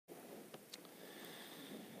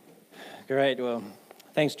Great. Well,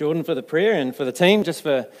 thanks, Jordan, for the prayer and for the team, just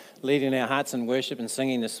for leading our hearts in worship and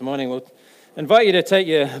singing this morning. We'll invite you to take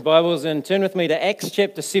your Bibles and turn with me to Acts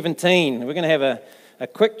chapter 17. We're going to have a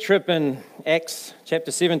quick trip in Acts chapter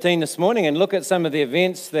 17 this morning and look at some of the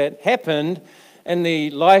events that happened in the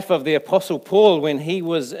life of the Apostle Paul when he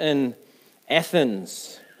was in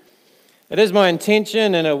Athens. It is my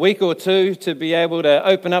intention in a week or two to be able to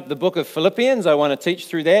open up the book of Philippians. I want to teach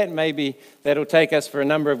through that. Maybe that'll take us for a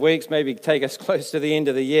number of weeks, maybe take us close to the end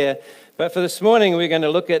of the year. But for this morning, we're going to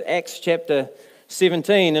look at Acts chapter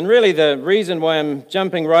 17. And really the reason why I'm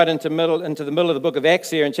jumping right into the middle of the book of Acts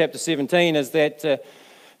here in chapter 17 is that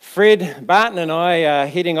Fred Barton and I are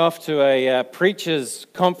heading off to a preachers'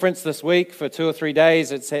 conference this week for 2 or 3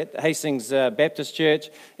 days. It's at Hastings Baptist Church,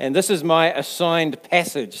 and this is my assigned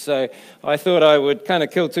passage. So I thought I would kind of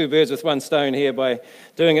kill two birds with one stone here by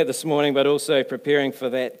doing it this morning, but also preparing for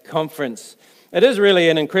that conference. It is really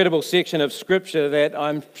an incredible section of Scripture that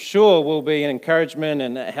I'm sure will be an encouragement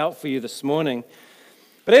and a help for you this morning.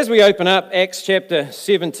 But as we open up Acts chapter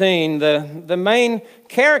 17, the main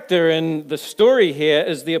character in the story here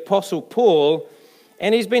is the Apostle Paul,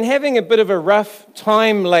 and he's been having a bit of a rough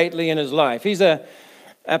time lately in his life. He's a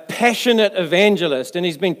passionate evangelist, and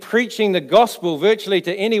he's been preaching the gospel virtually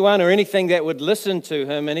to anyone or anything that would listen to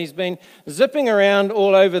him, and he's been zipping around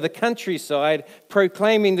all over the countryside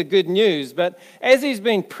proclaiming the good news. But as he's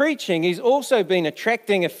been preaching, he's also been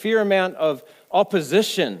attracting a fair amount of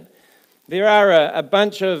opposition. There are a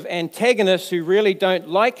bunch of antagonists who really don't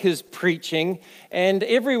like his preaching, and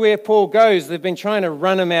everywhere Paul goes, they've been trying to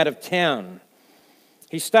run him out of town.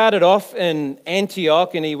 He started off in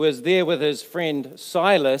Antioch, and he was there with his friend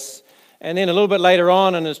Silas, and then a little bit later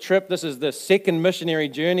on in his trip, this is the second missionary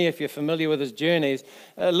journey, if you're familiar with his journeys,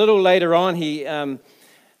 a little later on he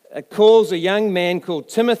calls a young man called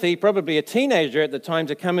Timothy, probably a teenager at the time,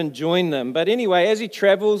 to come and join them. But anyway, as he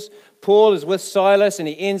travels, Paul is with Silas and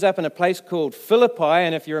he ends up in a place called Philippi.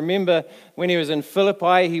 And if you remember, when he was in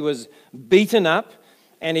Philippi, he was beaten up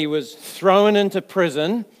and he was thrown into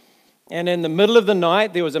prison. And in the middle of the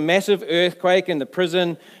night, there was a massive earthquake and the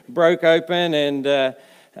prison broke open. And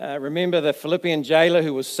remember the Philippian jailer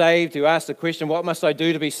who was saved, who asked the question, "What must I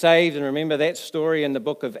do to be saved?" And remember that story in the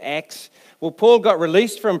book of Acts. Well, Paul got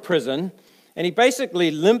released from prison, and he basically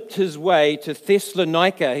limped his way to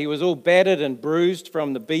Thessalonica. He was all battered and bruised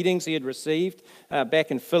from the beatings he had received back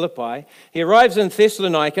in Philippi. He arrives in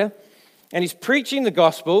Thessalonica, and he's preaching the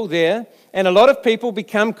gospel there, and a lot of people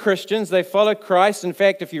become Christians. They follow Christ. In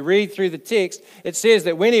fact, if you read through the text, it says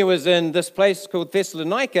that when he was in this place called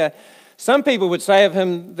Thessalonica, some people would say of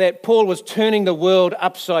him that Paul was turning the world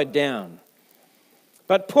upside down.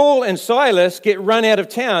 But Paul and Silas get run out of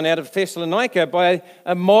town, out of Thessalonica, by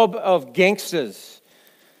a mob of gangsters.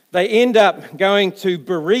 They end up going to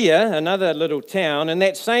Berea, another little town, and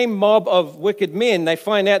that same mob of wicked men, they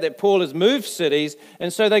find out that Paul has moved cities,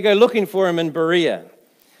 and so they go looking for him in Berea.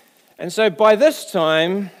 And so by this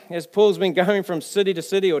time, as Paul's been going from city to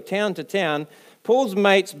city or town to town, Paul's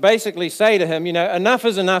mates basically say to him, enough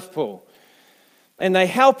is enough, Paul. And they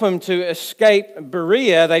help him to escape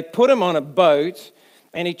Berea. They put him on a boat,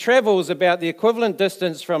 and he travels about the equivalent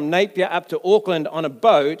distance from Napier up to Auckland on a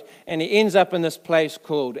boat, and he ends up in this place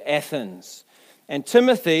called Athens. And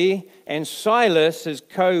Timothy and Silas, his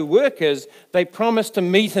co-workers, they promise to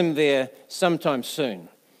meet him there sometime soon,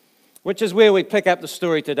 which is where we pick up the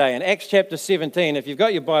story today. In Acts chapter 17, if you've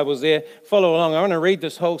got your Bibles there, follow along. I want to read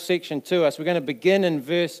this whole section to us. We're going to begin in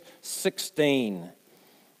verse 16.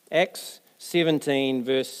 Acts 17,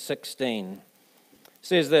 verse 16.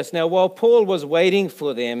 Says this, "Now while Paul was waiting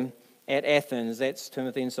for them at Athens," that's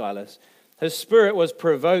Timothy and Silas, "his spirit was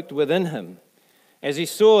provoked within him as he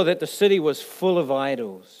saw that the city was full of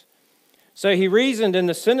idols. So he reasoned in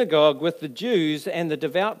the synagogue with the Jews and the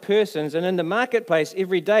devout persons, and in the marketplace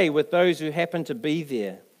every day with those who happened to be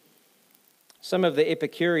there. Some of the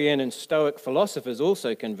Epicurean and Stoic philosophers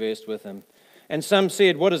also conversed with him, and some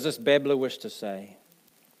said, 'What does this babbler wish to say?'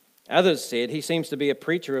 Others said, 'He seems to be a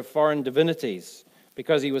preacher of foreign divinities,'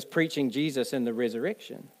 because he was preaching Jesus in the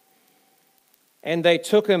resurrection. And they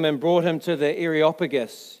took him and brought him to the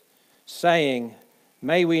Areopagus, saying,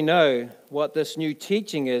 'May we know what this new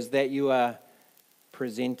teaching is that you are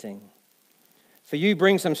presenting? For you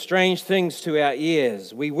bring some strange things to our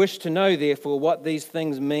ears. We wish to know, therefore, what these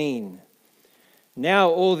things mean.' Now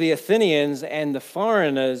all the Athenians and the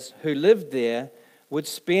foreigners who lived there would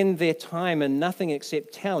spend their time in nothing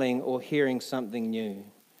except telling or hearing something new.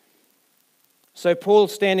 So Paul,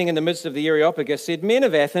 standing in the midst of the Areopagus, said, 'Men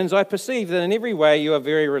of Athens, I perceive that in every way you are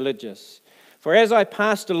very religious. For as I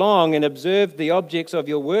passed along and observed the objects of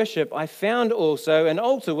your worship, I found also an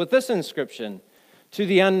altar with this inscription, to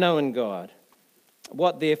the unknown God.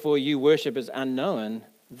 What therefore you worship is unknown,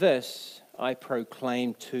 this I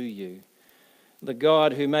proclaim to you. The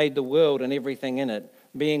God who made the world and everything in it,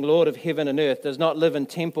 being Lord of heaven and earth, does not live in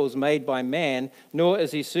temples made by man, nor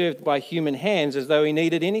is he served by human hands as though he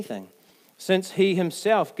needed anything, since he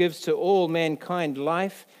himself gives to all mankind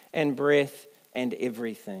life and breath and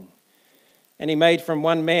everything. And he made from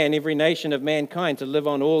one man every nation of mankind to live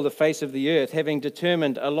on all the face of the earth, having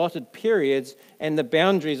determined allotted periods and the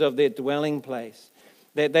boundaries of their dwelling place,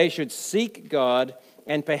 that they should seek God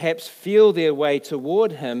and perhaps feel their way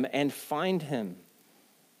toward him and find him.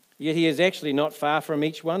 Yet he is actually not far from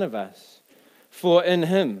each one of us. For in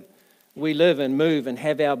him we live and move and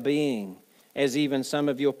have our being, as even some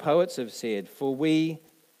of your poets have said, for we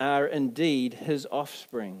are indeed his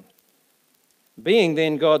offspring. Being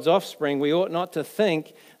then God's offspring, we ought not to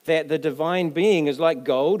think that the divine being is like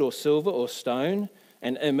gold or silver or stone,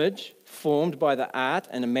 an image formed by the art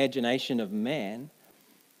and imagination of man.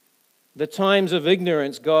 The times of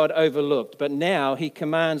ignorance God overlooked, but now he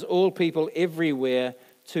commands all people everywhere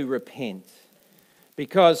to repent,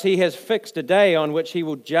 because he has fixed a day on which he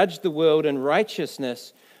will judge the world in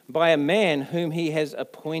righteousness by a man whom he has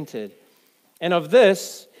appointed. And of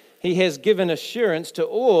this he has given assurance to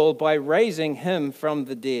all by raising him from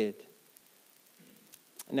the dead.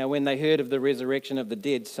 Now when they heard of the resurrection of the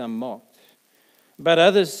dead, some mocked. But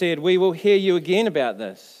others said, we will hear you again about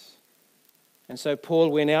this. And so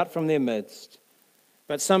Paul went out from their midst.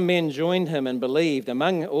 But some men joined him and believed.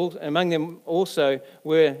 Among them also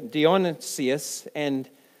were Dionysius and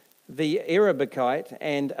the Areopagite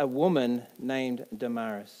and a woman named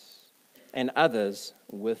Damaris, and others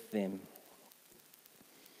with them.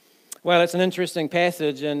 Well, it's an interesting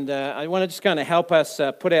passage, and I want to just kind of help us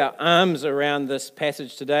put our arms around this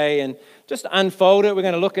passage today and just unfold it. We're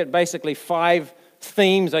going to look at basically 5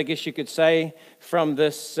 themes, I guess you could say, from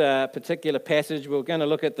this particular passage. We're going to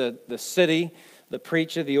look at the city, the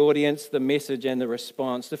preacher, the audience, the message, and the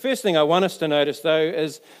response. The first thing I want us to notice, though,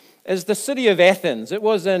 is the city of Athens. It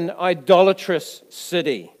was an idolatrous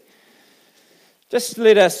city. Just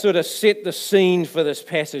let us sort of set the scene for this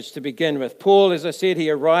passage to begin with. Paul, as I said, he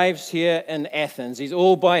arrives here in Athens. He's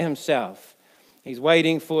all by himself. He's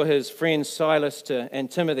waiting for his friends Silas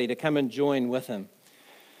and Timothy to come and join with him.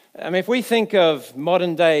 I mean, if we think of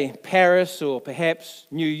modern-day Paris or perhaps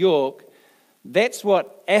New York, that's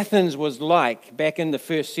what Athens was like back in the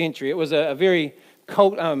first century. It was a very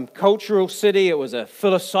cultural city. It was a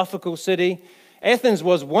philosophical city. Athens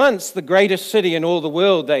was once the greatest city in all the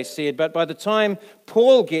world, they said, but by the time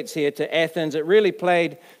Paul gets here to Athens, it really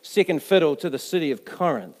played second fiddle to the city of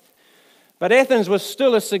Corinth. But Athens was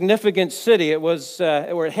still a significant city.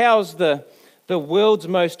 It housed the world's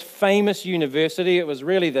most famous university. It was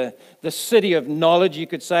really the city of knowledge, you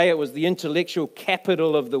could say. It was the intellectual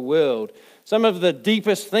capital of the world. Some of the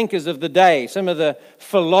deepest thinkers of the day, some of the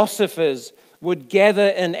philosophers would gather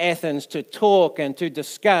in Athens to talk and to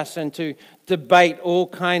discuss and to debate all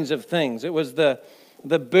kinds of things. It was the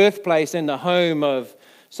birthplace and the home of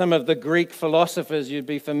some of the Greek philosophers. You'd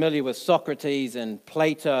be familiar with Socrates and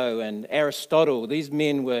Plato and Aristotle. These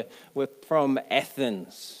men were from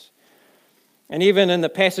Athens. And even in the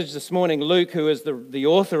passage this morning, Luke, who is the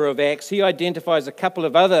author of Acts, he identifies a couple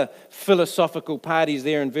of other philosophical parties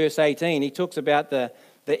there in verse 18. He talks about the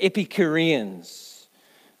Epicureans.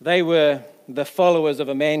 They were the followers of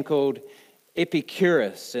a man called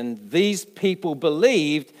Epicurus, and these people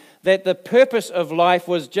believed that the purpose of life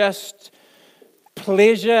was just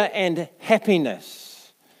pleasure and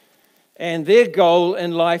happiness, and their goal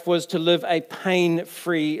in life was to live a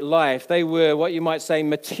pain-free life. They were what you might say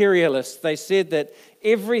materialists. They said that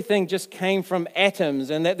everything just came from atoms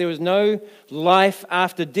and that there was no life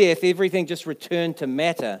after death. Everything just returned to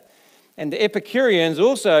matter. And the Epicureans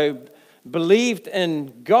also believed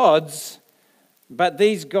in gods, but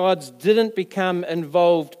these gods didn't become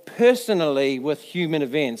involved personally with human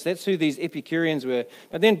events. That's who these Epicureans were.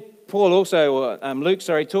 But then Luke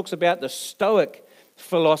talks about the Stoic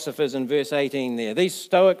philosophers in verse 18 there. These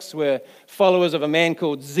Stoics were followers of a man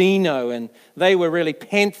called Zeno, and they were really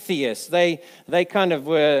pantheists. They kind of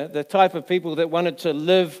were the type of people that wanted to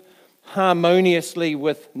live harmoniously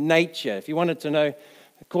with nature. If you wanted to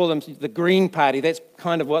call them the Green Party, that's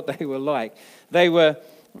kind of what they were like. They were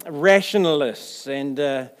rationalists, and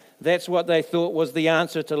that's what they thought was the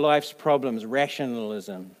answer to life's problems,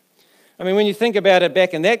 rationalism. I mean, when you think about it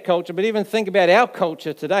back in that culture, but even think about our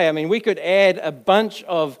culture today, I mean, we could add a bunch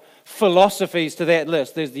of philosophies to that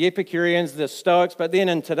list. There's the Epicureans, the Stoics, but then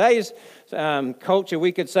in today's culture,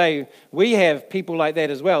 we could say we have people like that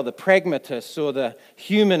as well, the pragmatists or the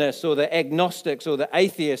humanists or the agnostics or the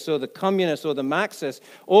atheists or the communists or the Marxists.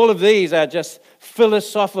 All of these are just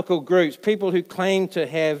philosophical groups, people who claim to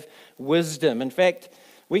have wisdom. In fact,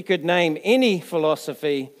 we could name any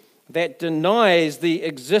philosophy that denies the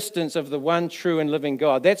existence of the one true and living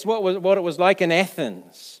God. That's what it was like in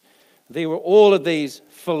Athens. There were all of these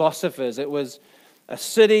philosophers. It was a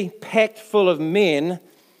city packed full of men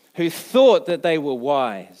who thought that they were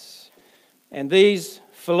wise. And these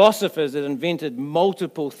philosophers had invented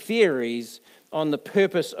multiple theories on the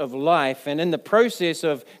purpose of life. And in the process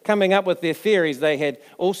of coming up with their theories, they had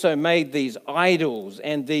also made these idols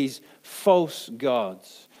and these false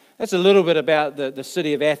gods. That's a little bit about the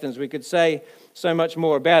city of Athens. We could say so much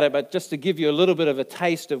more about it, but just to give you a little bit of a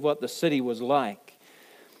taste of what the city was like.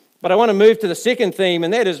 But I want to move to the second theme,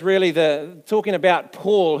 and that is really talking about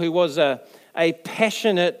Paul, who was a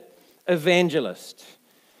passionate evangelist.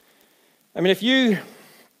 I mean, if you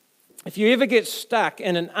ever get stuck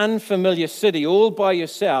in an unfamiliar city all by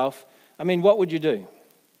yourself, I mean, what would you do?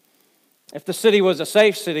 If the city was a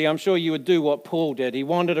safe city, I'm sure you would do what Paul did. He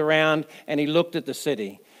wandered around and he looked at the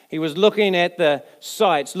city. He was looking at the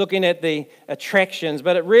sights, looking at the attractions,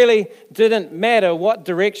 but it really didn't matter what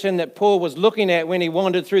direction that Paul was looking at when he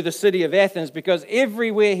wandered through the city of Athens, because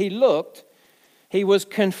everywhere he looked, he was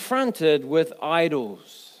confronted with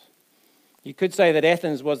idols. You could say that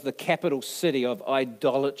Athens was the capital city of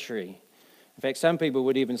idolatry. In fact, some people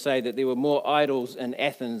would even say that there were more idols in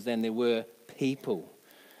Athens than there were people.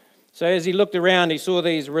 So as he looked around, he saw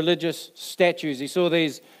these religious statues, he saw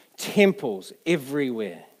these temples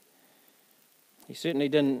everywhere. He certainly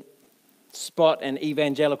didn't spot an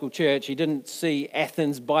evangelical church. He didn't see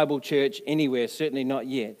Athens Bible Church anywhere, certainly not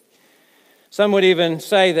yet. Some would even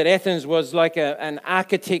say that Athens was like an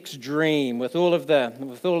architect's dream, with all of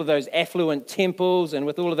those affluent temples and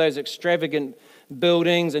with all of those extravagant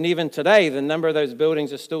buildings. And even today, the number of those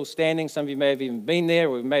buildings are still standing. Some of you may have even been there,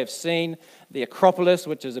 or you may have seen the Acropolis,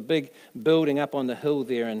 which is a big building up on the hill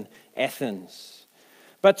there in Athens.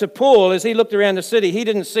 But to Paul, as he looked around the city, he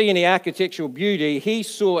didn't see any architectural beauty. He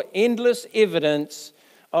saw endless evidence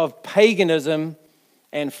of paganism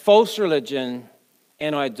and false religion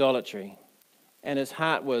and idolatry. And his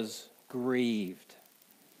heart was grieved.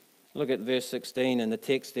 Look at verse 16 in the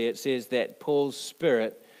text there. It says that Paul's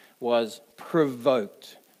spirit was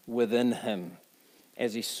provoked within him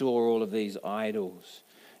as he saw all of these idols.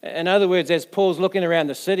 In other words, as Paul's looking around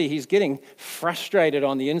the city, he's getting frustrated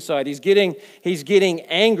on the inside. He's getting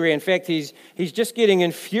angry. In fact, he's just getting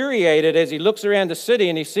infuriated as he looks around the city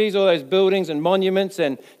and he sees all those buildings and monuments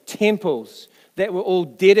and temples that were all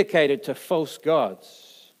dedicated to false gods.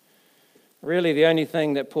 Really, the only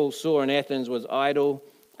thing that Paul saw in Athens was idol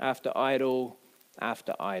after idol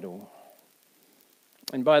after idol.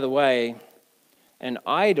 And by the way, an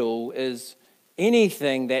idol is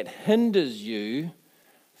anything that hinders you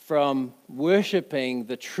from worshiping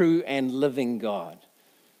the true and living God.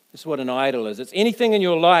 That's what an idol is. It's anything in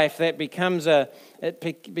your life that becomes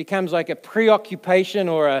like a preoccupation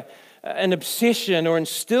or an obsession, or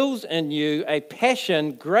instills in you a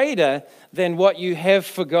passion greater than what you have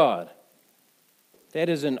for God. That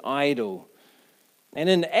is an idol. And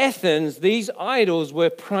in Athens, these idols were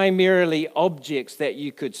primarily objects that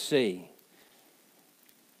you could see.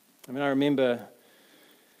 I mean, I remember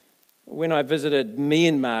when I visited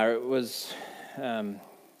Myanmar, it was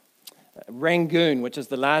Rangoon, which is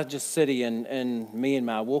the largest city in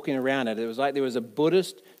Myanmar. Walking around it, it was like there was a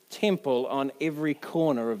Buddhist temple on every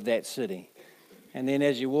corner of that city. And then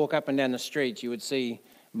as you walk up and down the streets, you would see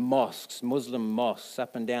mosques, Muslim mosques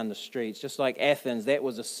up and down the streets. Just like Athens, that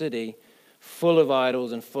was a city full of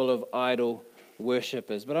idols and full of idol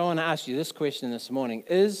worshippers. But I want to ask you this question this morning.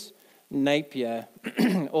 Is Napier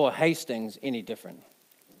or Hastings any different?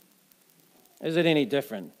 Is it any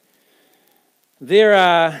different? There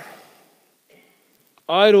are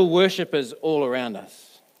idol worshippers all around us.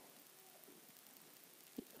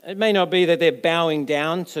 It may not be that they're bowing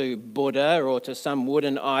down to Buddha or to some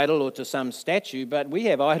wooden idol or to some statue, but we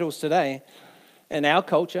have idols today in our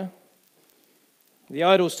culture. The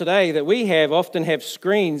idols today that we have often have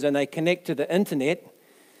screens and they connect to the internet.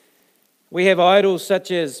 We have idols such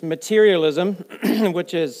as materialism,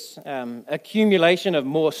 which is accumulation of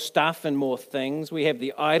more stuff and more things. We have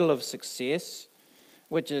the idol of success,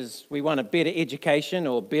 which is we want a better education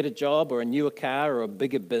or a better job or a newer car or a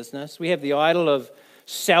bigger business. We have the idol of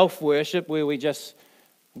self-worship, where we just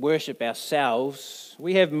worship ourselves.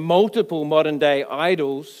 We have multiple modern-day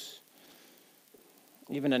idols,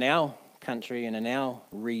 even in our country and in our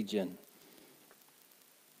region.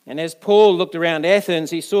 And as Paul looked around Athens,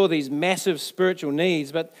 he saw these massive spiritual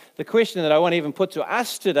needs. But the question that I want to even put to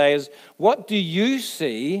us today is, what do you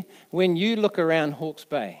see when you look around Hawke's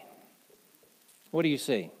Bay? What do you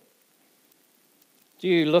see? Do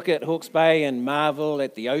you look at Hawke's Bay and marvel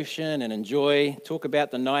at the ocean and enjoy, talk about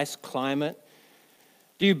the nice climate?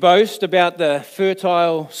 Do you boast about the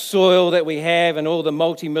fertile soil that we have and all the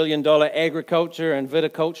multi-million-dollar agriculture and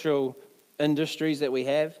viticultural industries that we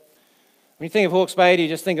have? When you think of Hawke's Bay, do you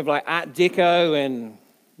just think of like Art Deco and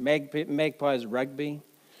Magpies rugby?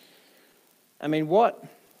 I mean, what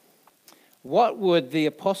would the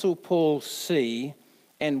Apostle Paul see,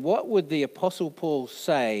 and what would the Apostle Paul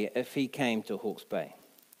say if he came to Hawke's Bay?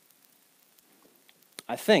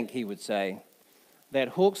 I think he would say that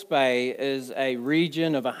Hawke's Bay is a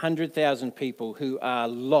region of 100,000 people who are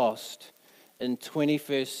lost in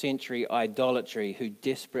 21st century idolatry, who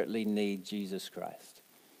desperately need Jesus Christ.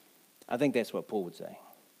 I think that's what Paul would say.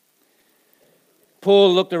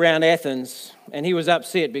 Paul looked around Athens and he was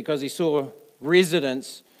upset because he saw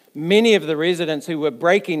residents, many of the residents who were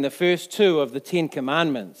breaking the first two of the 10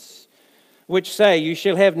 Commandments, which say, "You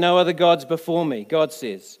shall have no other gods before me," God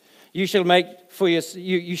says. You shall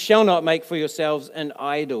not make for yourselves an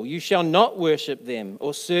idol. You shall not worship them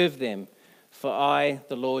or serve them, for I,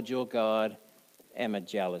 the Lord your God, am a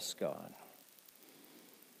jealous God.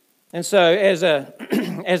 And so as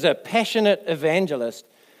a passionate evangelist,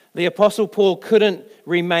 the Apostle Paul couldn't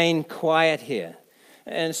remain quiet here.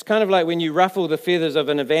 And it's kind of like when you ruffle the feathers of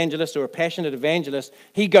an evangelist or a passionate evangelist,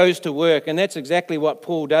 he goes to work, and that's exactly what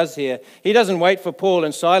Paul does here. He doesn't wait for Paul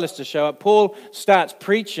and Silas to show up. Paul starts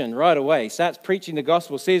preaching right away. He starts preaching the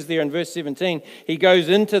gospel. It says there in verse 17, he goes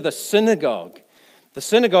into the synagogue. The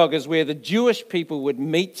synagogue is where the Jewish people would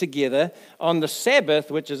meet together on the Sabbath,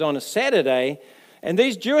 which is on a Saturday. And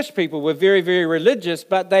these Jewish people were very, very religious,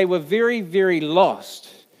 but they were very, very lost.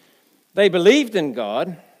 They believed in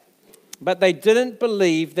God, but they didn't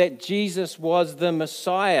believe that Jesus was the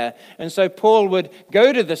Messiah. And so Paul would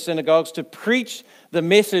go to the synagogues to preach the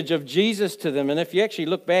message of Jesus to them. And if you actually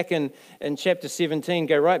look back in chapter 17,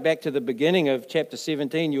 go right back to the beginning of chapter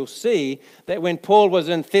 17, you'll see that when Paul was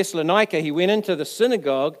in Thessalonica, he went into the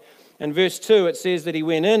synagogue. In verse 2, it says that he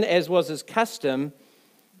went in as was his custom,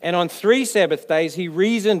 and on 3 Sabbath days he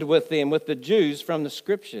reasoned with them, with the Jews, from the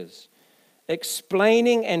Scriptures,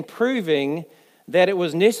 explaining and proving that it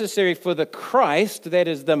was necessary for the Christ, that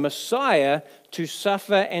is the Messiah, to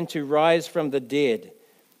suffer and to rise from the dead.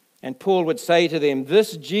 And Paul would say to them,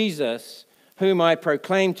 "This Jesus, whom I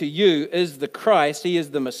proclaim to you, is the Christ, he is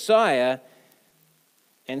the Messiah."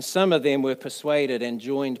 And some of them were persuaded and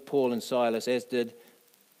joined Paul and Silas, as did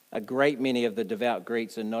a great many of the devout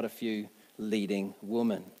Greeks and not a few leading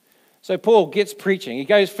women. So Paul gets preaching. He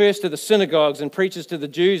goes first to the synagogues and preaches to the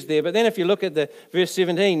Jews there. But then if you look at the verse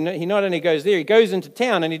 17, he not only goes there, he goes into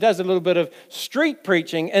town and he does a little bit of street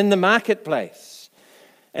preaching in the marketplace.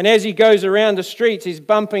 And as he goes around the streets, he's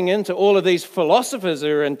bumping into all of these philosophers who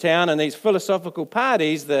are in town and these philosophical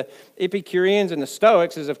parties, the Epicureans and the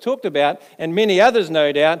Stoics, as I've talked about, and many others,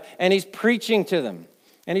 no doubt, and he's preaching to them.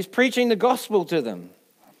 And he's preaching the gospel to them.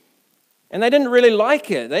 And they didn't really like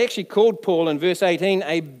it. They actually called Paul in verse 18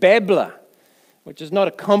 a babbler, which is not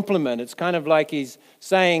a compliment. It's kind of like they're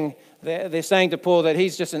saying to Paul that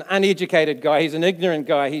he's just an uneducated guy. He's an ignorant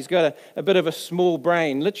guy. He's got a bit of a small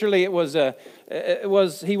brain. Literally, he was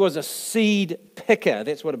a seed picker.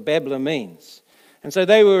 That's what a babbler means. And so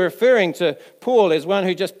they were referring to Paul as one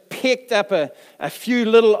who just picked up a few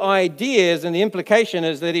little ideas, and the implication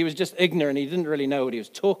is that he was just ignorant. He didn't really know what he was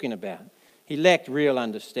talking about. He lacked real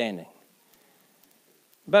understanding.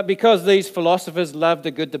 But because these philosophers loved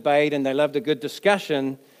a good debate and they loved a good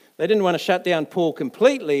discussion, they didn't want to shut down Paul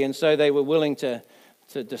completely, and so they were willing to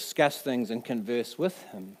discuss things and converse with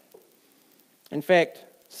him. In fact,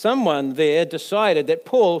 someone there decided that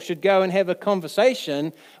Paul should go and have a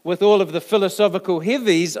conversation with all of the philosophical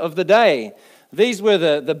heavies of the day. These were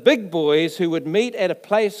the big boys who would meet at a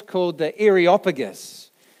place called the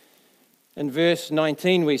Areopagus. In verse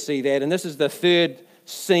 19 we see that, and this is the third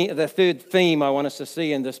theme I want us to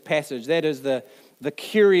see in this passage. That is the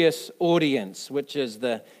curious audience, which is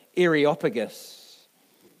the Areopagus.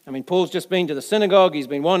 I mean, Paul's just been to the synagogue. He's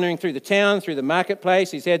been wandering through the town, through the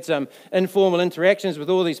marketplace. He's had some informal interactions with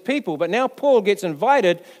all these people. But now Paul gets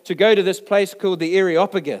invited to go to this place called the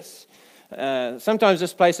Areopagus. Sometimes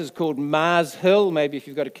this place is called Mars Hill. Maybe if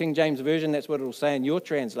you've got a King James version, that's what it'll say in your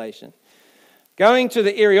translation. Going to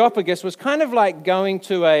the Areopagus was kind of like going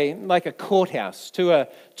to a courthouse, to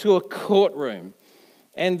a courtroom.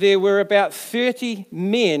 And there were about 30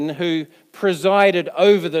 men who presided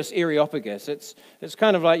over this Areopagus. It's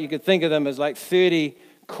kind of like you could think of them as like 30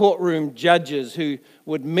 courtroom judges who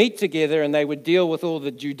would meet together and they would deal with all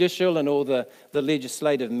the judicial and all the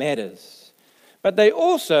legislative matters. But they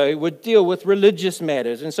also would deal with religious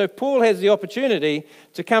matters. And so Paul has the opportunity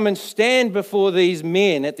to come and stand before these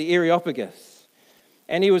men at the Areopagus.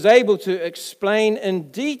 And he was able to explain in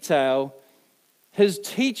detail his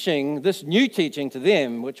teaching, this new teaching to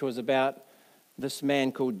them, which was about this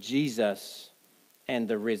man called Jesus and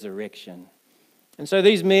the resurrection. And so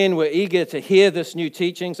these men were eager to hear this new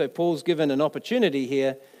teaching, so Paul's given an opportunity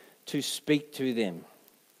here to speak to them.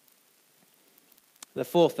 The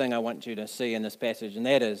fourth thing I want you to see in this passage, and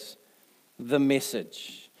that is the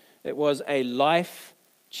message. It was a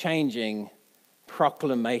life-changing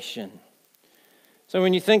proclamation. So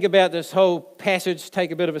when you think about this whole passage,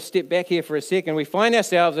 take a bit of a step back here for a second. We find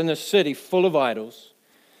ourselves in this city full of idols.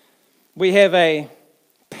 We have a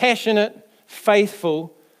passionate,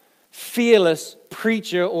 faithful, fearless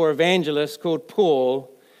preacher or evangelist called Paul.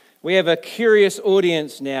 We have a curious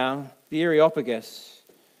audience now, the Areopagus.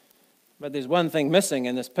 But there's one thing missing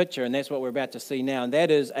in this picture, and that's what we're about to see now, and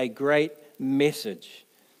that is a great message,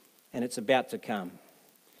 and it's about to come.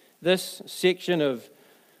 This section of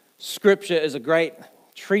Scripture is a great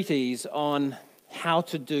treatise on how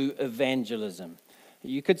to do evangelism.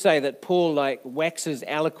 You could say that Paul waxes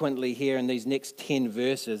eloquently here in these next 10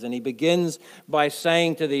 verses, and he begins by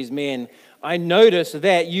saying to these men, I notice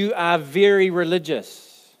that you are very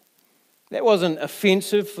religious. That wasn't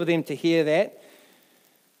offensive for them to hear that.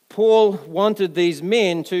 Paul wanted these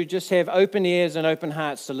men to just have open ears and open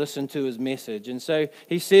hearts to listen to his message. And so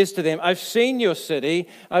he says to them, I've seen your city.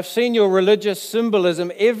 I've seen your religious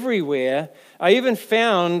symbolism everywhere. I even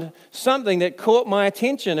found something that caught my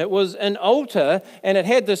attention. It was an altar, and it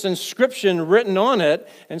had this inscription written on it.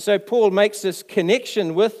 And so Paul makes this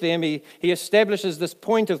connection with them. He establishes this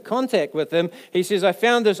point of contact with them. He says, I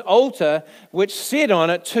found this altar which said on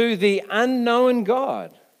it, to the unknown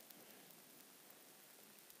God.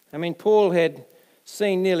 I mean, Paul had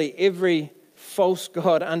seen nearly every false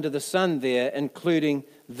god under the sun there, including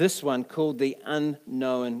this one called the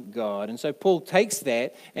unknown God. And so Paul takes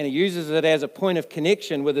that and he uses it as a point of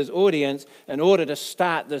connection with his audience in order to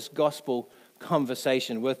start this gospel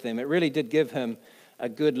conversation with them. It really did give him a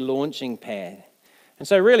good launching pad. And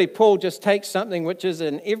so really Paul just takes something which is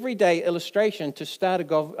an everyday illustration to start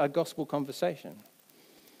a gospel conversation,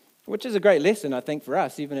 which is a great lesson, I think, for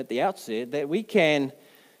us, even at the outset, that we can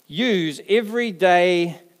use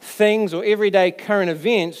everyday things or everyday current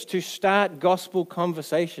events to start gospel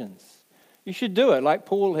conversations. You should do it like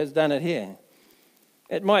Paul has done it here.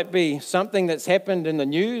 It might be something that's happened in the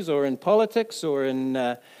news or in politics or in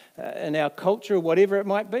our culture, whatever it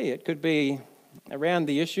might be. It could be around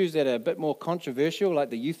the issues that are a bit more controversial, like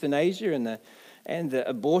the euthanasia and the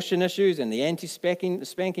abortion issues and the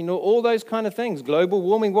anti-spanking law, all those kind of things, global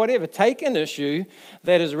warming, whatever. Take an issue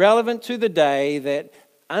that is relevant to the day that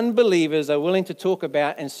unbelievers are willing to talk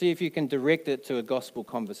about and see if you can direct it to a gospel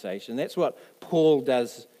conversation. That's what Paul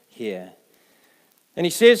does here. And he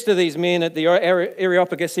says to these men at the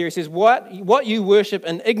Areopagus here, he says, what you worship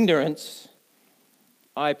in ignorance,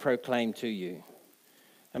 I proclaim to you.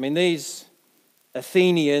 I mean, these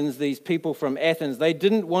Athenians, these people from Athens, they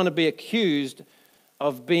didn't want to be accused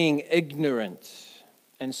of being ignorant.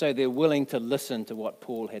 And so they're willing to listen to what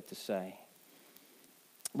Paul had to say.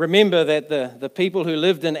 Remember that the people who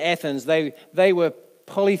lived in Athens, they were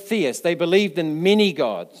polytheists. They believed in many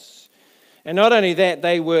gods. And not only that,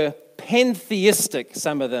 they were pantheistic,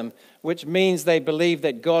 some of them, which means they believed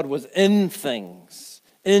that God was in things,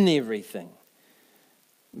 in everything.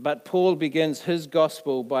 But Paul begins his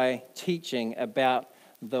gospel by teaching about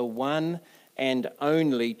the one and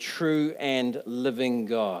only true and living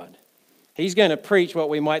God. He's going to preach what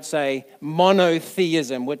we might say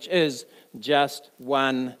monotheism, which is just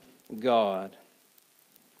one God.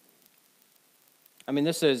 I mean,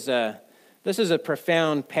 this is a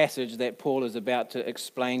profound passage that Paul is about to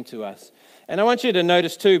explain to us. And I want you to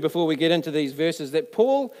notice too, before we get into these verses, that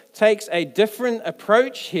Paul takes a different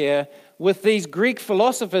approach here with these Greek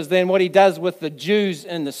philosophers than what he does with the Jews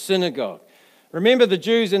in the synagogue. Remember, the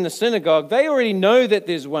Jews in the synagogue, they already know that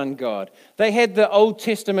there's one God. They had the Old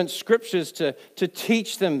Testament scriptures to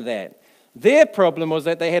teach them that. Their problem was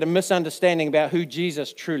that they had a misunderstanding about who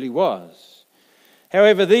Jesus truly was.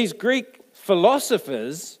 However, these Greek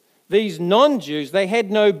philosophers, these non-Jews, they had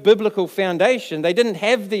no biblical foundation. They didn't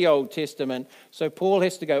have the Old Testament. So Paul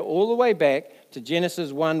has to go all the way back to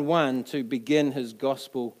Genesis 1:1 to begin his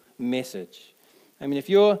gospel message. I mean, if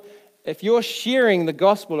you're if you're sharing the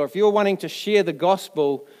gospel, or if you're wanting to share the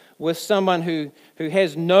gospel with someone who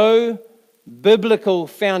has no biblical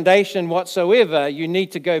foundation whatsoever, you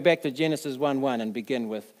need to go back to Genesis 1:1 and begin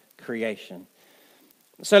with creation.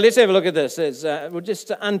 So let's have a look at this. We'll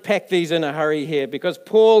just unpack these in a hurry here, because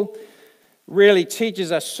Paul really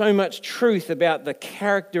teaches us so much truth about the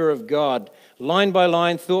character of God. Line by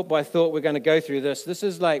line, thought by thought, we're going to go through this. This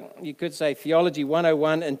is like, you could say, Theology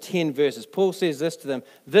 101 in 10 verses. Paul says this to them: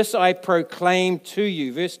 "This I proclaim to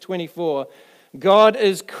you," verse 24, "God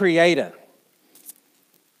is creator."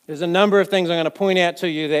 There's a number of things I'm going to point out to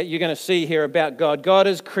you that you're going to see here about God. God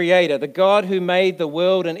is creator, the God who made the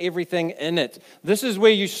world and everything in it. This is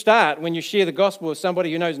where you start when you share the gospel with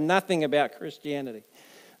somebody who knows nothing about Christianity.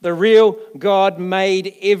 The real God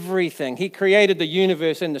made everything. He created the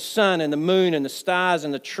universe and the sun and the moon and the stars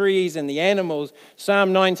and the trees and the animals.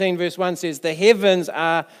 Psalm 19 verse 1 says, "The heavens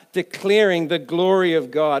are declaring the glory of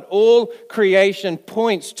God." All creation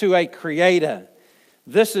points to a creator.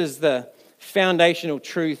 This is the foundational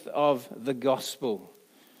truth of the gospel.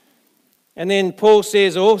 And then Paul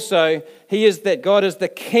says also, God is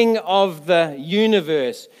the King of the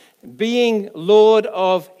universe, being Lord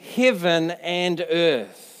of heaven and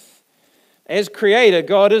earth. As creator,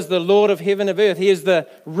 God is the Lord of heaven and earth. He is the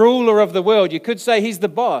ruler of the world. You could say he's the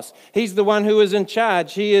boss. He's the one who is in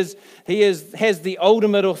charge. He has the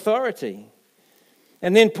ultimate authority.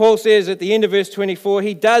 And then Paul says at the end of verse 24,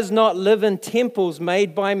 he does not live in temples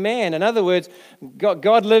made by man. In other words,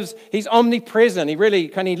 God lives, he's omnipresent.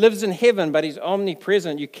 He lives in heaven, but he's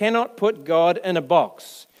omnipresent. You cannot put God in a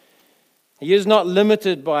box. He is not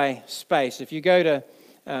limited by space. If you go to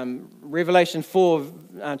Revelation 4,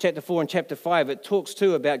 chapter 4 and chapter 5, it talks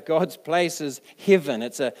too about God's place as heaven.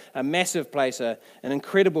 It's a massive place, an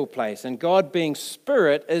incredible place. And God being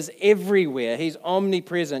spirit is everywhere. He's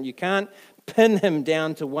omnipresent. You can't pin him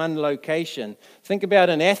down to one location. Think about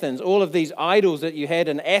in Athens, all of these idols that you had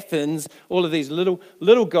in Athens, all of these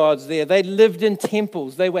little gods there, they lived in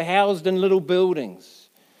temples. They were housed in little buildings.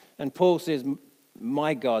 And Paul says,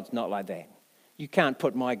 my God's not like that. You can't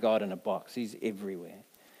put my God in a box. He's everywhere.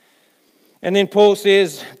 And then Paul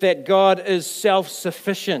says that God is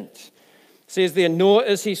self-sufficient. Says there, nor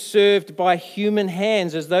is he served by human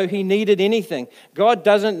hands as though he needed anything. God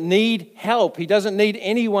doesn't need help. He doesn't need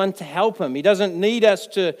anyone to help him. He doesn't need us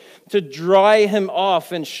to dry him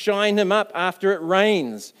off and shine him up after it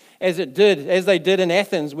rains, as they did in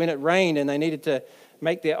Athens when it rained and they needed to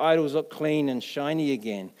make their idols look clean and shiny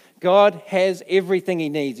again. God has everything he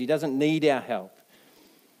needs. He doesn't need our help.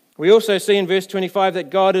 We also see in verse 25 that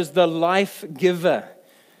God is the life giver,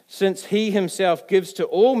 since he himself gives to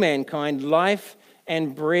all mankind life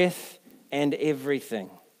and breath and everything.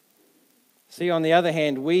 See, on the other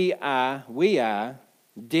hand, we are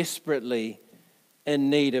desperately in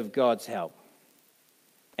need of God's help.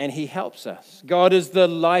 And he helps us. God is the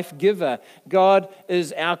life giver. God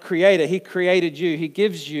is our creator. He created you. He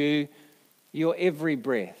gives you your every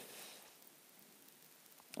breath.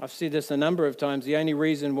 I've said this a number of times. The only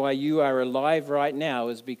reason why you are alive right now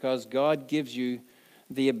is because God gives you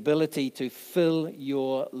the ability to fill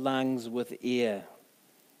your lungs with air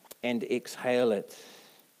and exhale it.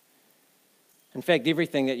 In fact,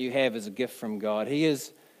 everything that you have is a gift from God. He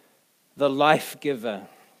is the life giver.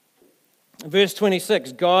 Verse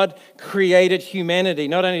 26, God created humanity.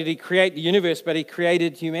 Not only did he create the universe, but he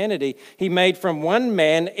created humanity. He made from one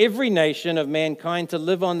man every nation of mankind to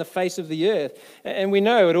live on the face of the earth. And we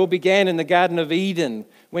know it all began in the Garden of Eden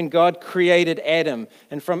when God created Adam.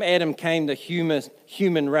 And from Adam came the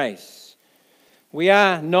human race. We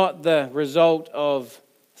are not the result of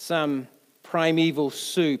some primeval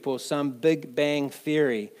soup or some Big Bang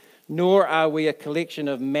theory. Nor are we a collection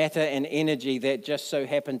of matter and energy that just so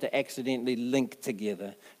happen to accidentally link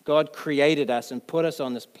together. God created us and put us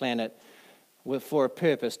on this planet for a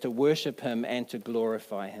purpose, to worship him and to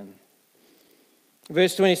glorify him.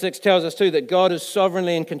 Verse 26 tells us too that God is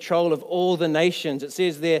sovereignly in control of all the nations. It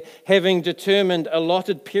says there, having determined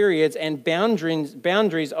allotted periods and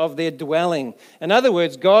boundaries of their dwelling. In other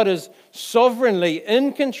words, God is sovereignly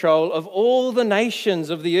in control of all the nations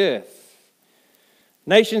of the earth.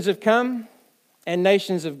 Nations have come and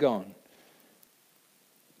nations have gone.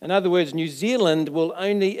 In other words, New Zealand will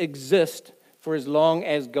only exist for as long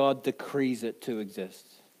as God decrees it to exist.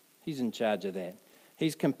 He's in charge of that.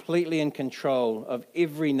 He's completely in control of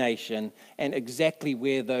every nation and exactly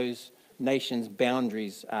where those nations'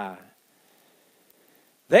 boundaries are.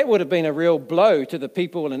 That would have been a real blow to the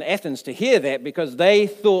people in Athens to hear that, because they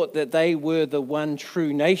thought that they were the one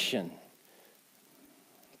true nation.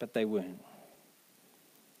 But they weren't.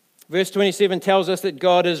 Verse 27 tells us that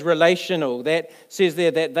God is relational. That says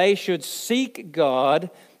there that they should seek God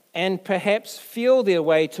and perhaps feel their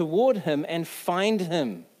way toward Him and find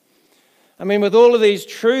Him. I mean, with all of these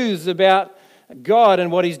truths about God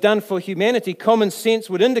and what He's done for humanity, common sense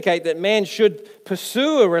would indicate that man should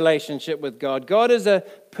pursue a relationship with God. God is a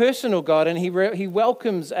personal God, and He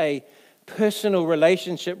welcomes a personal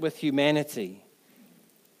relationship with humanity.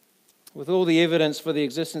 With all the evidence for the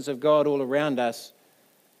existence of God all around us,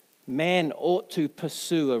 man ought to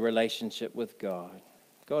pursue a relationship with God.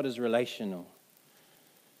 God is relational.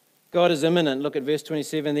 God is immanent. Look at verse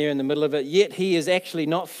 27 there in the middle of it. Yet He is actually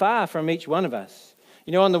not far from each one of us.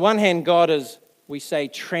 You know, on the one hand, God is, we say,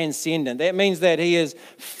 transcendent. That means that He is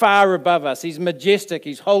far above us. He's majestic,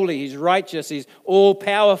 He's holy, He's righteous, He's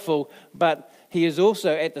all-powerful, but He is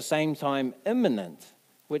also at the same time immanent,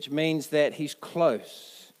 which means that He's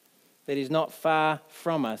close, that He's not far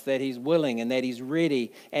from us, that He's willing and that He's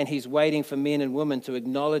ready, and He's waiting for men and women to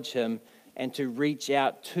acknowledge Him and to reach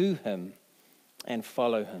out to Him and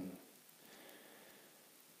follow Him.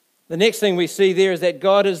 The next thing we see there is that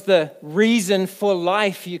God is the reason for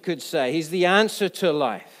life, you could say. He's the answer to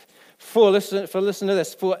life. Listen to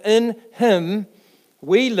this. For in Him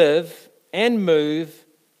we live and move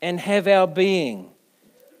and have our being.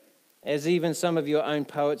 As even some of your own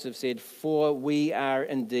poets have said, for we are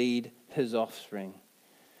indeed His offspring.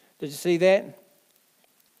 Did you see that?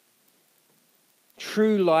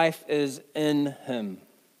 True life is in Him.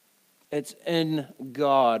 It's in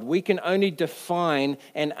God. We can only define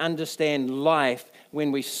and understand life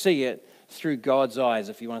when we see it through God's eyes,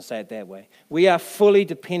 if you want to say it that way. We are fully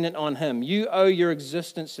dependent on Him. You owe your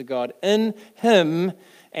existence to God. In Him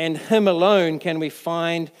and Him alone can we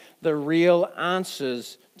find the real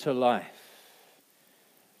answers to life.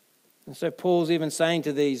 And so Paul's even saying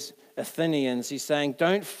to these Athenians, he's saying,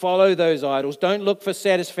 don't follow those idols. Don't look for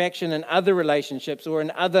satisfaction in other relationships or in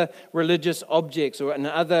other religious objects or in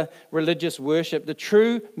other religious worship. The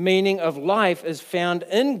true meaning of life is found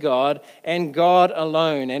in God and God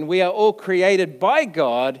alone. And we are all created by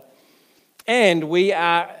God, and we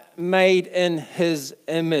are made in His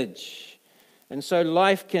image. And so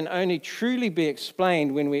life can only truly be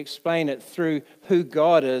explained when we explain it through who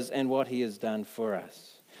God is and what He has done for us.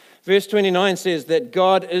 Verse 29 says that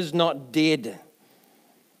God is not dead.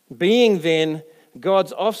 Being then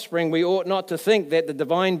God's offspring, we ought not to think that the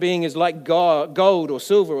divine being is like gold or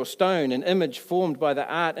silver or stone, an image formed by the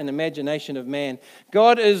art and imagination of man.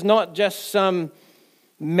 God is not just some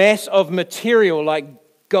mass of material like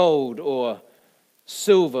gold or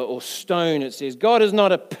silver or stone, it says. God is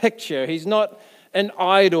not a picture. He's not an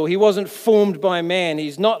idol. He wasn't formed by man.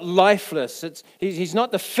 He's not lifeless. He's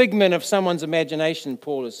not the figment of someone's imagination,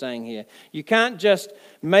 Paul is saying here. You can't just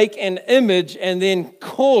make an image and then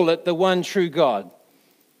call it the one true God.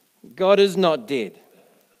 God is not dead.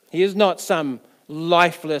 He is not some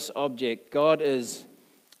lifeless object. God is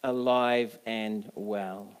alive and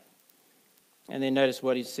well. And then notice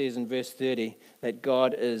what he says in verse 30, that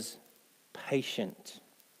God is patient.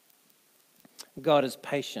 God is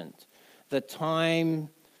patient. The time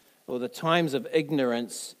or the times of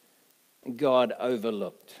ignorance, God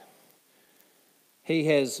overlooked. He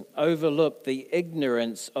has overlooked the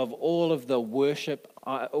ignorance of all of the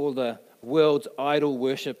all the world's idol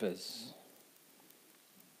worshippers.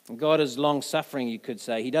 God is long-suffering, you could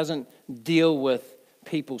say. He doesn't deal with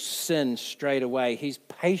people's sin straight away. He's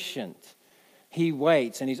patient. He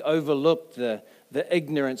waits, and He's overlooked the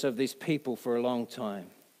ignorance of these people for a long time.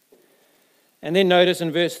 And then notice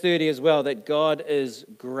in verse 30 as well that God is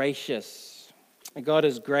gracious. God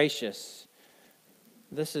is gracious.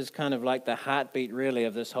 This is kind of like the heartbeat, really,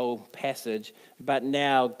 of this whole passage. But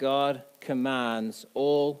now God commands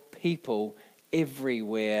all people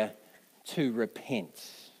everywhere to repent.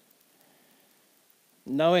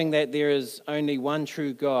 Knowing that there is only one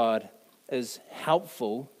true God is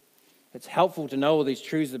helpful. It's helpful to know all these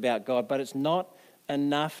truths about God, but it's not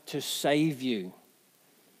enough to save you.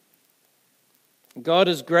 God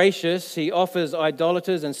is gracious. He offers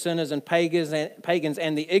idolaters and sinners and pagans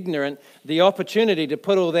and the ignorant the opportunity to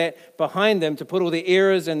put all that behind them, to put all their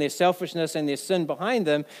errors and their selfishness and their sin behind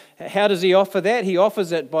them. How does He offer that? He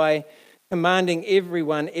offers it by commanding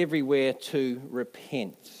everyone everywhere to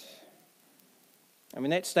repent. I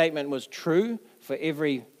mean, that statement was true for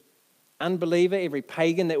every unbeliever, every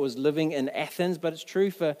pagan that was living in Athens, but it's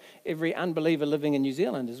true for every unbeliever living in New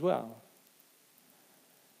Zealand as well.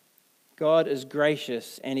 God is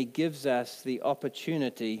gracious, and He gives us the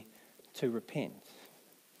opportunity to repent.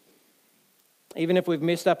 Even if we've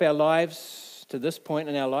messed up our lives to this point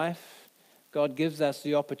in our life, God gives us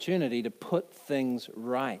the opportunity to put things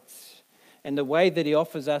right. And the way that he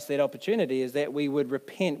offers us that opportunity is that we would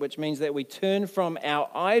repent, which means that we turn from our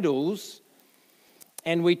idols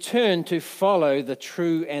and we turn to follow the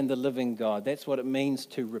true and the living God. That's what it means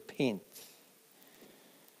to repent.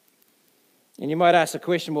 And you might ask the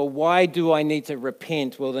question, well, why do I need to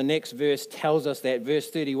repent? Well, the next verse tells us that. Verse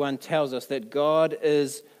 31 tells us that God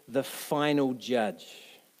is the final judge.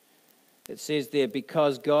 It says there,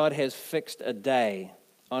 because God has fixed a day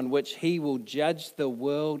on which he will judge the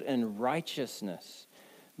world in righteousness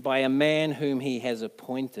by a man whom he has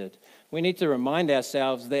appointed. We need to remind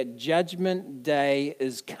ourselves that judgment day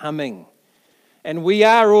is coming. And we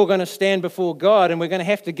are all going to stand before God, and we're going to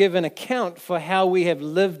have to give an account for how we have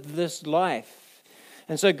lived this life.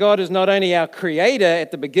 And so God is not only our creator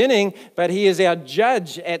at the beginning, but he is our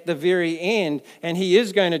judge at the very end. And he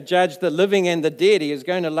is going to judge the living and the dead. He is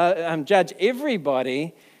going to judge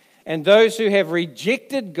everybody. And those who have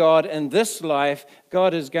rejected God in this life,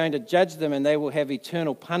 God is going to judge them, and they will have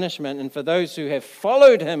eternal punishment. And for those who have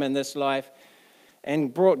followed him in this life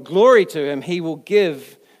and brought glory to him, he will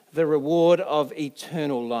give the reward of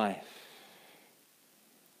eternal life.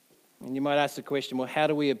 And you might ask the question, well, how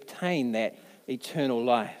do we obtain that eternal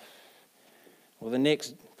life? Well, the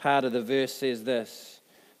next part of the verse says this.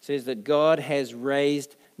 It says that God has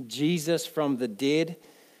raised Jesus from the dead.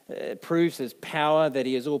 It proves his power, that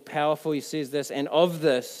he is all powerful. He says this, and of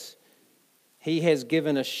this he has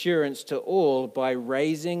given assurance to all by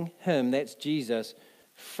raising him, that's Jesus,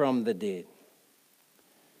 from the dead.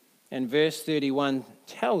 And verse 31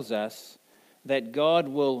 tells us that God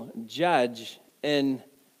will judge in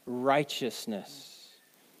righteousness.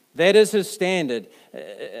 That is his standard.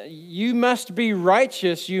 You must be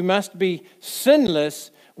righteous, you must be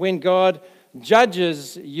sinless when God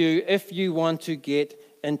judges you if you want to get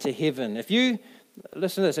into heaven. Listen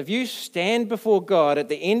to this, if you stand before God at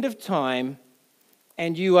the end of time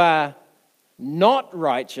and you are not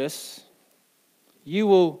righteous, you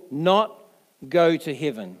will not go to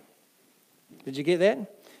heaven. Did you get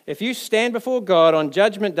that? If you stand before God on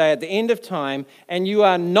Judgment Day at the end of time and you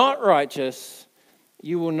are not righteous,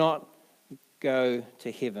 you will not go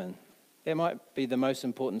to heaven. That might be the most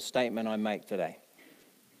important statement I make today.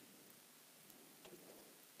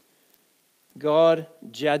 God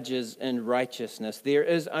judges in righteousness. There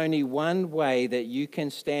is only one way that you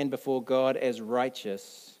can stand before God as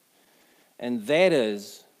righteous, and that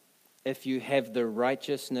is if you have the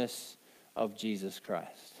righteousness of Jesus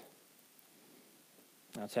Christ.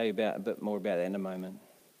 I'll tell you a bit more about that in a moment.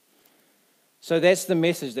 So that's the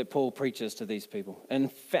message that Paul preaches to these people.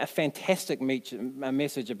 And a fantastic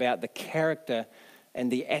message about the character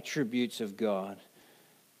and the attributes of God.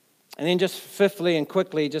 And then just fifthly and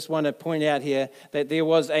quickly, just want to point out here that there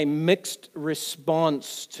was a mixed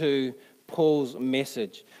response to Paul's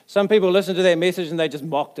message. Some people listened to that message and they just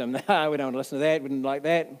mocked him. We don't want to listen to that, we didn't like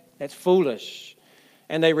that. That's foolish.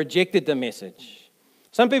 And they rejected the message.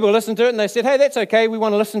 Some people listened to it and they said, hey, that's okay, we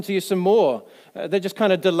want to listen to you some more. They're just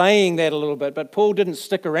kind of delaying that a little bit. But Paul didn't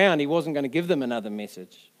stick around. He wasn't going to give them another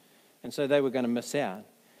message. And so they were going to miss out.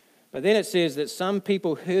 But then it says that some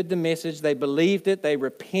people heard the message, they believed it, they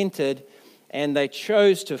repented, and they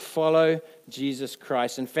chose to follow Jesus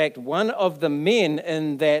Christ. In fact, one of the men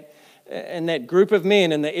in that group of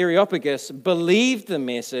men in the Areopagus believed the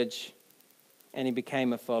message, and he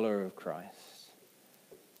became a follower of Christ.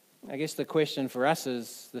 I guess the question for us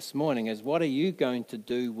this morning is, what are you going to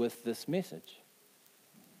do with this message?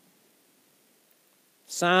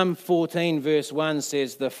 Psalm 14 verse 1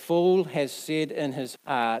 says, the fool has said in his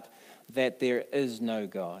heart that there is no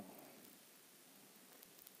God.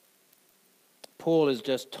 Paul has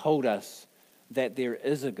just told us that there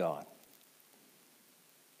is a God.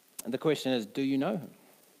 And the question is, do you know him?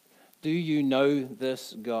 Do you know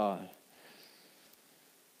this God?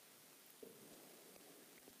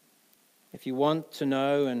 If you want to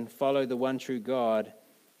know and follow the one true God,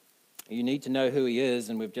 you need to know who he is,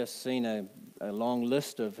 and we've just seen a long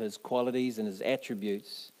list of his qualities and his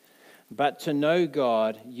attributes. But to know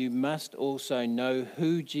God, you must also know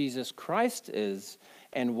who Jesus Christ is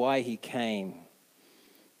and why he came.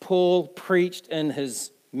 Paul preached in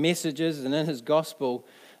his messages and in his gospel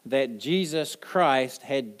that Jesus Christ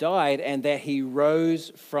had died and that he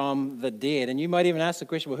rose from the dead. And you might even ask the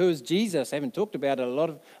question, well, who is Jesus? I haven't talked about it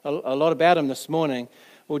a lot about him this morning.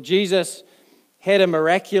 Well, Jesus had a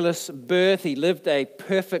miraculous birth. He lived a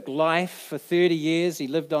perfect life for 30 years. He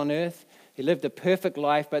lived on earth. He lived a perfect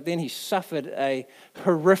life, but then he suffered a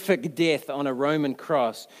horrific death on a Roman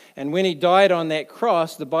cross. And when he died on that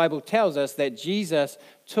cross, the Bible tells us that Jesus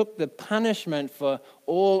took the punishment for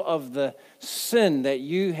all of the sin that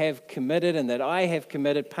you have committed and that I have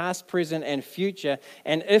committed, past, present, and future.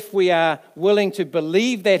 And if we are willing to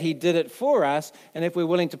believe that he did it for us, and if we're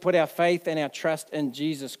willing to put our faith and our trust in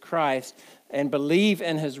Jesus Christ and believe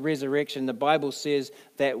in his resurrection, the Bible says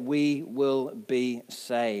that we will be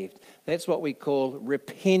saved. That's what we call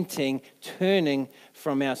repenting, turning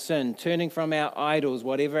from our sin, turning from our idols,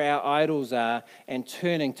 whatever our idols are, and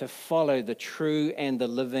turning to follow the true and the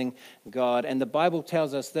living God. And the Bible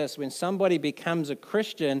tells us this: when somebody becomes a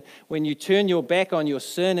Christian, when you turn your back on your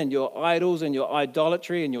sin and your idols and your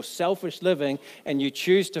idolatry and your selfish living, and you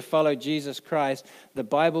choose to follow Jesus Christ, the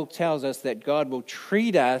Bible tells us that God will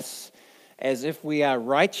treat us as if we are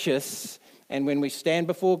righteous. And when we stand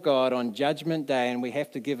before God on Judgment Day and we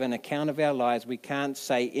have to give an account of our lives, we can't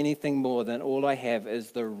say anything more than all I have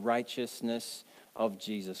is the righteousness of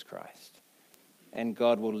Jesus Christ. And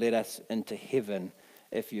God will let us into heaven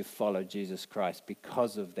if you follow Jesus Christ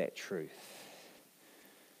because of that truth.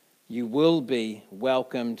 You will be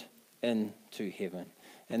welcomed into heaven.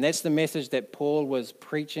 And that's the message that Paul was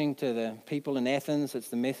preaching to the people in Athens. It's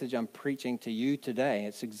the message I'm preaching to you today.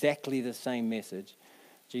 It's exactly the same message.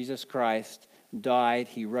 Jesus Christ died,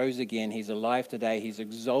 he rose again, he's alive today, he's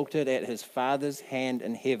exalted at his Father's hand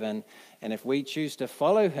in heaven. And if we choose to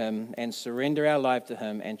follow him and surrender our life to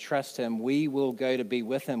him and trust him, we will go to be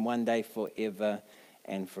with him one day forever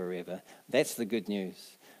and forever. That's the good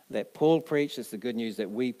news that Paul preached. It's the good news that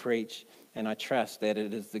we preach. And I trust that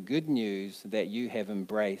it is the good news that you have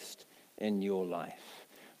embraced in your life.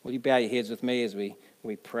 Will you bow your heads with me as we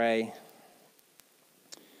pray?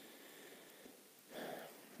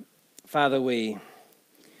 Father, we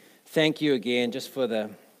thank you again just for the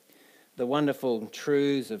wonderful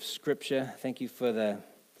truths of Scripture. Thank you for the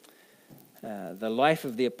life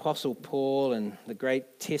of the Apostle Paul and the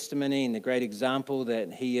great testimony and the great example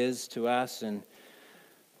that he is to us. And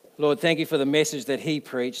Lord, thank you for the message that he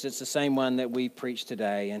preached. It's the same one that we preach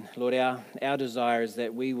today. And Lord, our desire is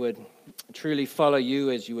that we would truly follow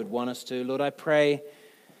you as you would want us to. Lord, I pray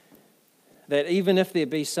that even if there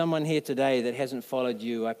be someone here today that hasn't followed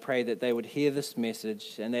you, I pray that they would hear this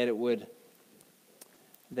message and that it would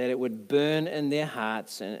burn in their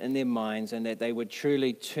hearts and in their minds, and that they would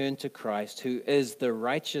truly turn to Christ, who is the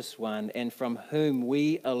righteous one and from whom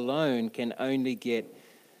we alone can only get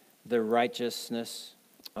the righteousness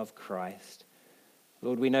of Christ.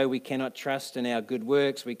 Lord, we know we cannot trust in our good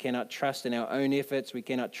works, we cannot trust in our own efforts, we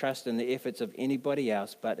cannot trust in the efforts of anybody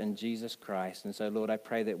else but in Jesus Christ. And so, Lord, I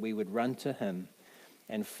pray that we would run to him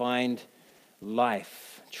and find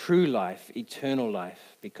life, true life, eternal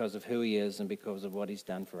life, because of who he is and because of what he's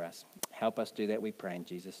done for us. Help us do that, we pray in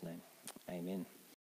Jesus' name. Amen.